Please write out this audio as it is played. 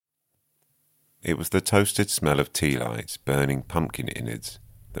It was the toasted smell of tea lights burning pumpkin innards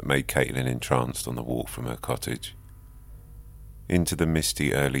that made Caitlin entranced on the walk from her cottage. Into the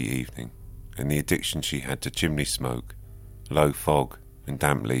misty early evening, and the addiction she had to chimney smoke, low fog and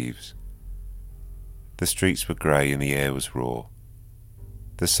damp leaves. The streets were grey and the air was raw.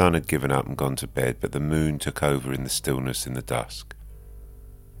 The sun had given up and gone to bed, but the moon took over in the stillness in the dusk.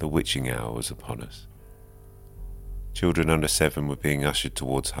 The witching hour was upon us. Children under 7 were being ushered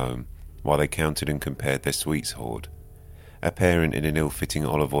towards home, while they counted and compared their sweets hoard. A parent in an ill-fitting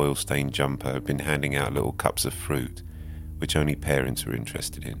olive oil-stained jumper had been handing out little cups of fruit, which only parents were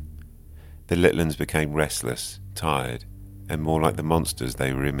interested in. The little ones became restless, tired, and more like the monsters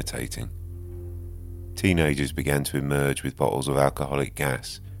they were imitating. Teenagers began to emerge with bottles of alcoholic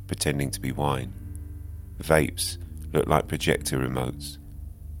gas, pretending to be wine. Vapes looked like projector remotes.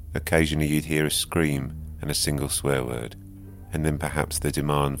 Occasionally you'd hear a scream and a single swear word, and then perhaps the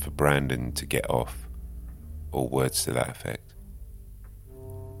demand for Brandon to get off, or words to that effect.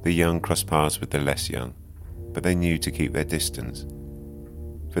 The young crossed paths with the less young, but they knew to keep their distance.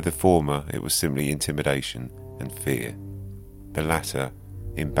 For the former, it was simply intimidation and fear. The latter,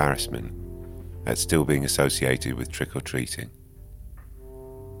 embarrassment at still being associated with trick-or-treating.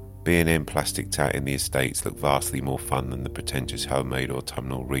 B&M plastic tat in the estates looked vastly more fun than the pretentious homemade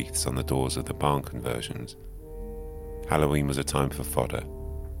autumnal wreaths on the doors of the barn conversions. Halloween was a time for fodder.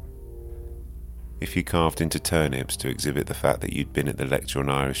 If you carved into turnips to exhibit the fact that you'd been at the lecture on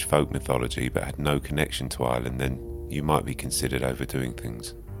Irish folk mythology but had no connection to Ireland, then you might be considered overdoing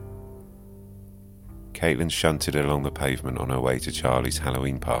things. Caitlin shunted along the pavement on her way to Charlie's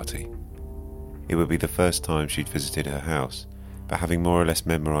Halloween party. It would be the first time she'd visited her house, but having more or less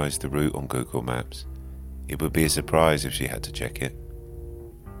memorised the route on Google Maps, it would be a surprise if she had to check it.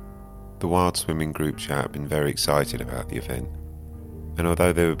 The Wild Swimming group chat had been very excited about the event, and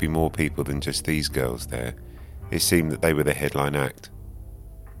although there would be more people than just these girls there, it seemed that they were the headline act,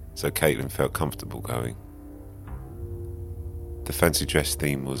 so Caitlin felt comfortable going. The fancy dress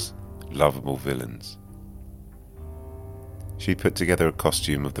theme was lovable villains. She put together a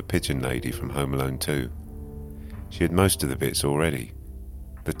costume of the pigeon lady from Home Alone 2. She had most of the bits already.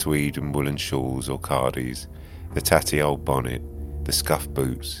 The tweed and woolen shawls or cardis, the tatty old bonnet, the scuffed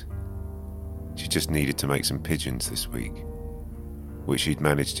boots. She just needed to make some pigeons this week, which she'd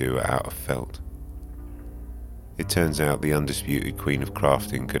managed to out of felt. It turns out the undisputed queen of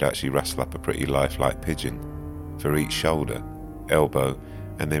crafting could actually rustle up a pretty lifelike pigeon for each shoulder, elbow,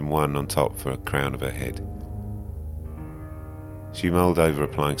 and then one on top for a crown of her head. She mulled over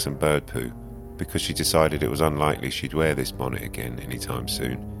applying some bird poo because she decided it was unlikely she'd wear this bonnet again anytime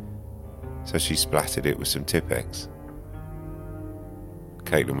soon, so she splattered it with some Tipp-Ex.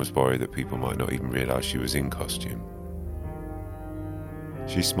 Caitlin was worried that people might not even realise she was in costume.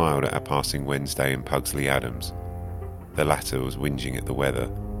 She smiled at her passing Wednesday and Pugsley Adams. The latter was whinging at the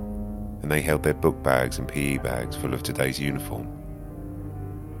weather, and they held their book bags and PE bags full of today's uniform.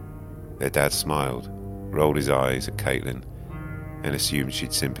 Their dad smiled, rolled his eyes at Caitlin, and assumed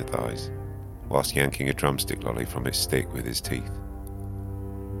she'd sympathise, whilst yanking a drumstick lolly from its stick with his teeth.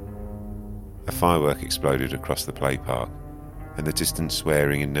 A firework exploded across the play park, and the distant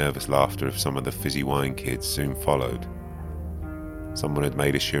swearing and nervous laughter of some of the fizzy wine kids soon followed. Someone had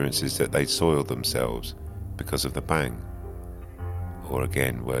made assurances that they'd soiled themselves because of the bang, or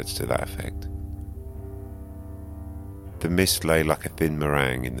again words to that effect. The mist lay like a thin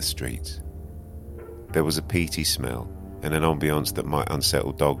meringue in the streets. There was a peaty smell, and an ambience that might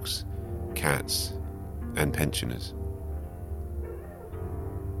unsettle dogs, cats, and pensioners.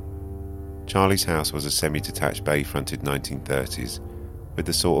 Charlie's house was a semi-detached bay-fronted 1930s, with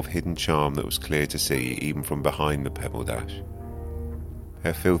the sort of hidden charm that was clear to see even from behind the pebble dash.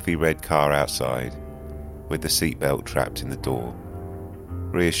 Her filthy red car outside, with the seatbelt trapped in the door,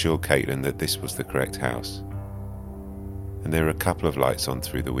 reassured Caitlin that this was the correct house. And there were a couple of lights on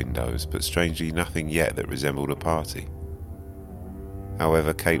through the windows, but strangely nothing yet that resembled a party.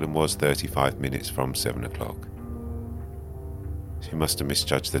 However, Caitlin was 35 minutes from 7 o'clock. She must have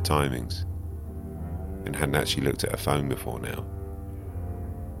misjudged the timings, and hadn't actually looked at her phone before now.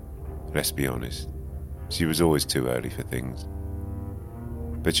 Let's be honest, she was always too early for things.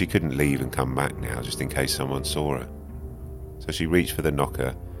 But she couldn't leave and come back now just in case someone saw her. So she reached for the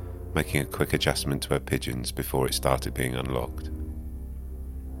knocker, making a quick adjustment to her pigeons before it started being unlocked.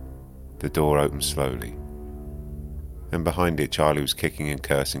 The door opened slowly, and behind it Charlie was kicking and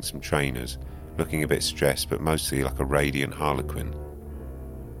cursing some trainers, looking a bit stressed but mostly like a radiant harlequin.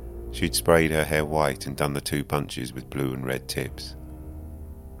 She'd sprayed her hair white and done the 2 bunches with blue and red tips.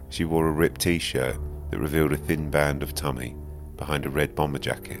 She wore a ripped t-shirt that revealed a thin band of tummy behind a red bomber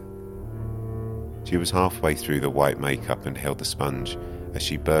jacket. She was halfway through the white makeup and held the sponge as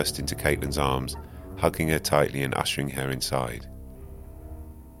she burst into Caitlin's arms, hugging her tightly and ushering her inside.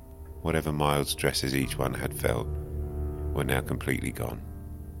 Whatever mild stresses each one had felt were now completely gone.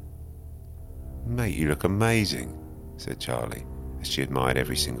 "Mate, you look amazing," said Charlie, as she admired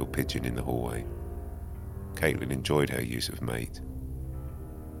every single pigeon in the hallway. Caitlin enjoyed her use of mate.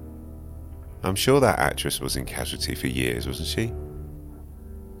 "I'm sure that actress was in Casualty for years, wasn't she?"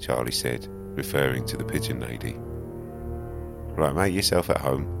 Charlie said, referring to the pigeon lady. "Right, make yourself at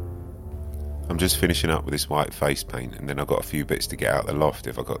home. I'm just finishing up with this white face paint, and then I've got a few bits to get out the loft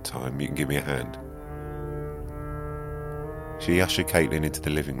if I've got time. You can give me a hand." She ushered Caitlin into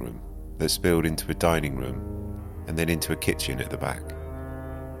the living room that spilled into a dining room and then into a kitchen at the back.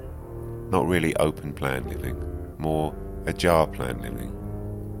 Not really open plan living, more ajar plan living.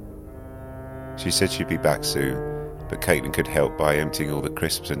 She said she'd be back soon, but Caitlin could help by emptying all the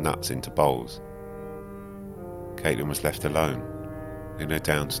crisps and nuts into bowls. Caitlin was left alone in her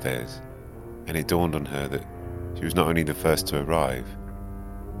downstairs, and it dawned on her that she was not only the first to arrive,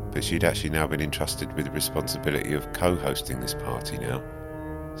 but she'd actually now been entrusted with the responsibility of co-hosting this party now,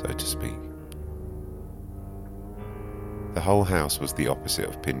 so to speak. The whole house was the opposite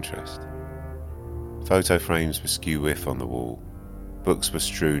of Pinterest. Photo frames were skew-whiff on the wall, books were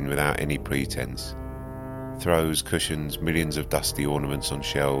strewn without any pretense, throws, cushions, millions of dusty ornaments on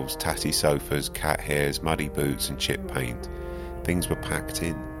shelves, tatty sofas, cat hairs, muddy boots and chipped paint. Things were packed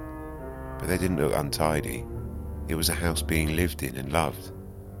in, but they didn't look untidy. It was a house being lived in and loved,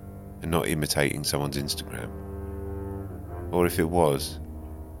 and not imitating someone's Instagram. Or if it was,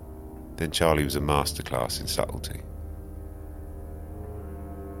 then Charlie was a masterclass in subtlety.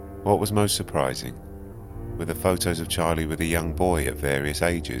 What was most surprising were the photos of Charlie with a young boy at various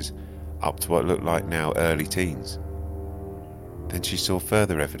ages, up to what looked like now early teens. Then she saw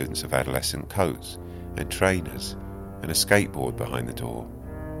further evidence of adolescent coats and trainers and a skateboard behind the door,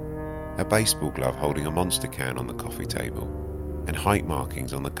 a baseball glove holding a Monster can on the coffee table, and height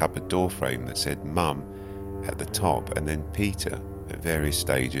markings on the cupboard door frame that said Mum at the top and then Peter at various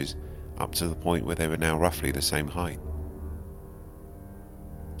stages, up to the point where they were now roughly the same height.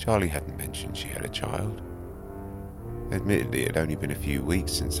 Charlie hadn't mentioned she had a child. Admittedly, it had only been a few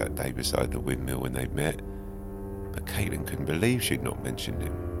weeks since that day beside the windmill when they'd met, but Caitlin couldn't believe she'd not mentioned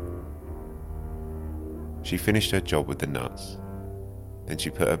him. She finished her job with the nuts. Then she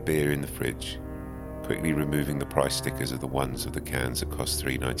put her beer in the fridge, quickly removing the price stickers of the ones of the cans that cost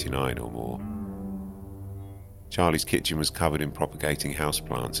 $3.99 or more. Charlie's kitchen was covered in propagating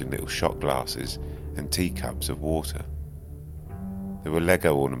houseplants in little shot glasses and teacups of water. There were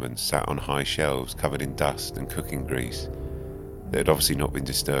Lego ornaments sat on high shelves covered in dust and cooking grease that had obviously not been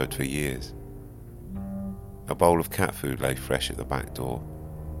disturbed for years. A bowl of cat food lay fresh at the back door,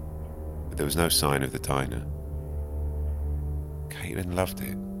 but there was no sign of the diner. Caitlin loved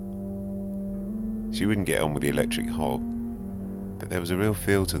it. She wouldn't get on with the electric hob, but there was a real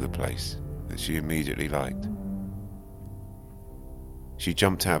feel to the place that she immediately liked. She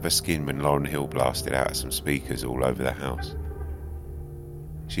jumped out of her skin when Lauryn Hill blasted out some speakers all over the house.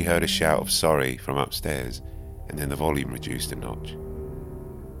 She heard a shout of sorry from upstairs, and then the volume reduced a notch.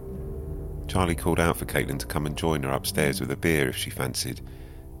 Charlie called out for Caitlin to come and join her upstairs with a beer if she fancied,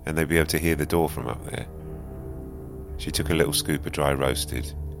 and they'd be able to hear the door from up there. She took a little scoop of dry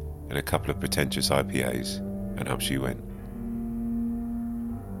roasted and a couple of pretentious IPAs, and up she went.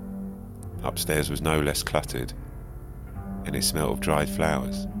 Upstairs was no less cluttered, and it smelled of dried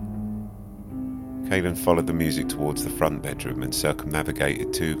flowers. Caitlin followed the music towards the front bedroom and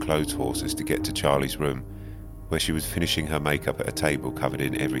circumnavigated 2 clothes horses to get to Charlie's room, where she was finishing her makeup at a table covered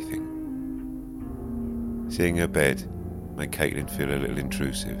in everything. Seeing her bed made Caitlin feel a little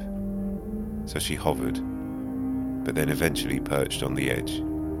intrusive, so she hovered, but then eventually perched on the edge,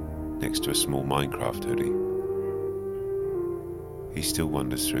 next to a small Minecraft hoodie. He still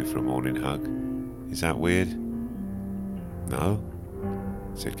wanders through for a morning hug. Is that weird? No,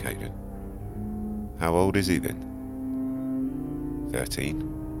 said Caitlin. How old is he then?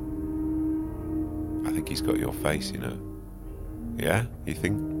 13. I think he's got your face, you know. Yeah, you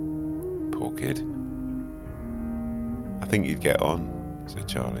think? Poor kid. I think you'd get on, said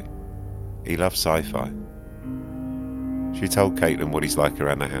Charlie. He loves sci-fi. She told Caitlin what he's like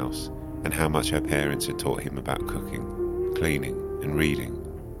around the house and how much her parents had taught him about cooking, cleaning and reading.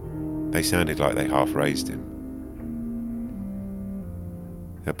 They sounded like they half raised him.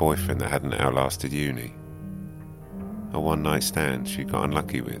 Her boyfriend that hadn't outlasted uni. A one-night stand she got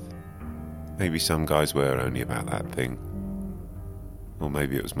unlucky with. Maybe some guys were only about that thing. Or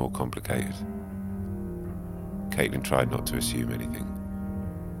maybe it was more complicated. Caitlin tried not to assume anything.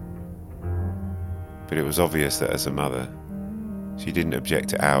 but it was obvious that as a mother, she didn't object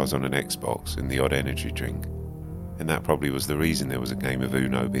to hours on an Xbox and the odd energy drink, and that probably was the reason there was a game of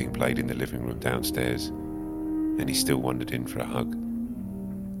Uno being played in the living room downstairs, and he still wandered in for a hug.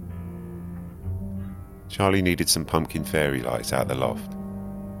 Charlie needed some pumpkin fairy lights out the loft,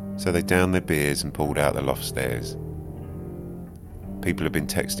 so they downed their beers and pulled out the loft stairs. People had been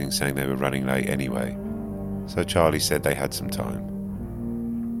texting saying they were running late anyway, so Charlie said they had some time.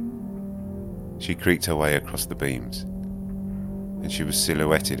 She creaked her way across the beams, and she was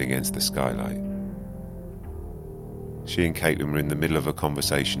silhouetted against the skylight. She and Caitlin were in the middle of a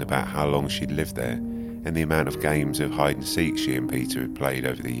conversation about how long she'd lived there and the amount of games of hide and seek she and Peter had played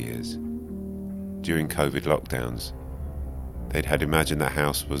over the years. During COVID lockdowns, they'd had imagined that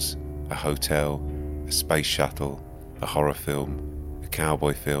house was a hotel, a space shuttle, a horror film, a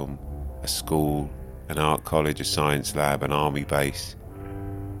cowboy film, a school, an art college, a science lab, an army base,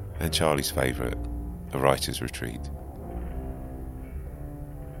 and Charlie's favourite, a writer's retreat.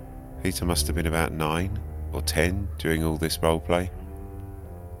 Peter must have been about 9 or 10 during all this roleplay.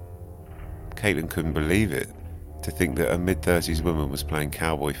 Caitlin couldn't believe it, to think that a mid-30s woman was playing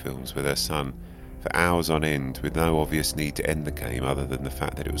cowboy films with her son for hours on end with no obvious need to end the game other than the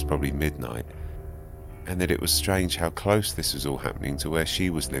fact that it was probably midnight, and that it was strange how close this was all happening to where she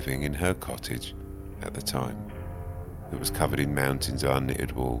was living in her cottage at the time, that was covered in mountains of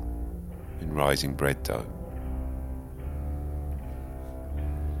unknitted wool and rising bread dough.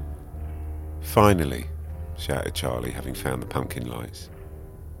 "Finally," shouted Charlie, having found the pumpkin lights.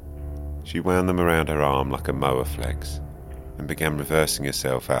 She wound them around her arm like a mower flex and began reversing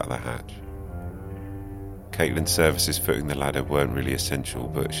herself out of the hatch. Caitlin's services footing the ladder weren't really essential,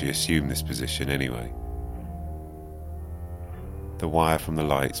 but she assumed this position anyway. The wire from the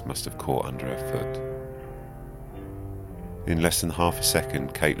lights must have caught under her foot. In less than half a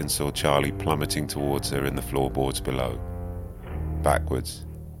second, Caitlin saw Charlie plummeting towards her in the floorboards below, backwards,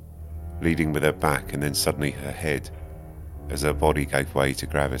 leading with her back and then suddenly her head, as her body gave way to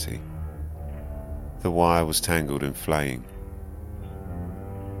gravity. The wire was tangled and flaying.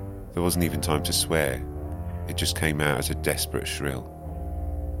 There wasn't even time to swear. It just came out as a desperate shrill.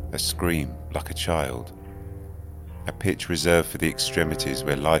 A scream like a child. A pitch reserved for the extremities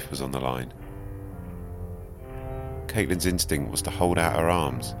where life was on the line. Caitlin's instinct was to hold out her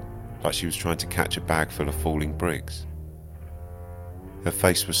arms like she was trying to catch a bag full of falling bricks. Her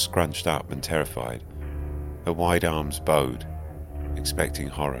face was scrunched up and terrified. Her wide arms bowed, expecting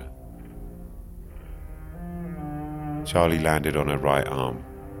horror. Charlie landed on her right arm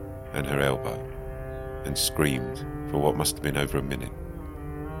and her elbow and screamed for what must have been over a minute.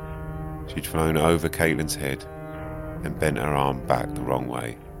 She'd flown over Caitlin's head and bent her arm back the wrong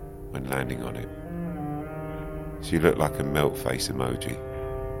way when landing on it. She looked like a melt face emoji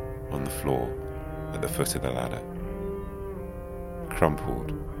on the floor at the foot of the ladder,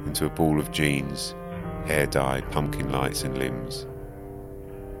 crumpled into a ball of jeans, hair dye, pumpkin lights and limbs.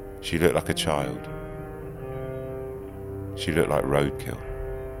 She looked like a child. She looked like roadkill.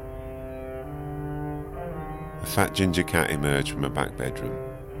 A fat ginger cat emerged from a back bedroom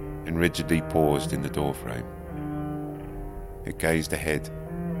and rigidly paused in the doorframe. It gazed ahead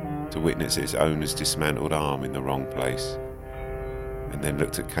to witness its owner's dismantled arm in the wrong place, and then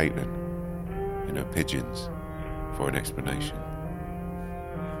looked at Caitlin and her pigeons for an explanation.